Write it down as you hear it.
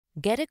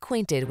Get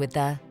acquainted with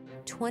the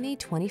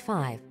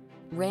 2025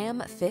 Ram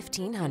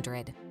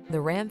 1500.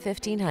 The Ram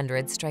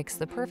 1500 strikes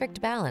the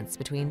perfect balance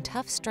between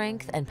tough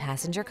strength and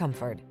passenger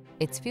comfort.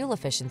 Its fuel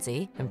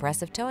efficiency,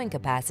 impressive towing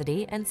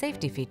capacity, and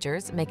safety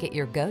features make it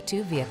your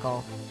go-to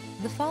vehicle.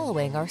 The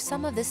following are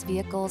some of this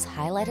vehicle's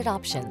highlighted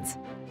options: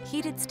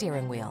 heated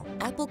steering wheel,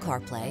 Apple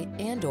CarPlay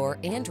and/or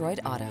Android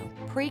Auto,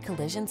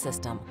 pre-collision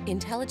system,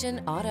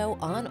 intelligent auto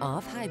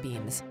on-off high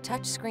beams,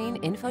 touchscreen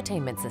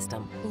infotainment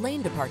system,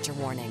 lane departure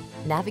warning,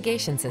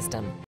 navigation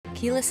system,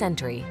 keyless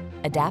entry,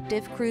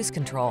 adaptive cruise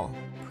control,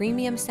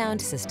 premium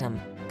sound system.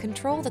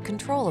 Control the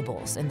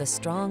controllables in the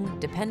strong,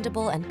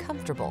 dependable, and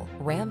comfortable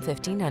Ram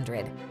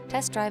 1500.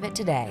 Test drive it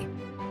today.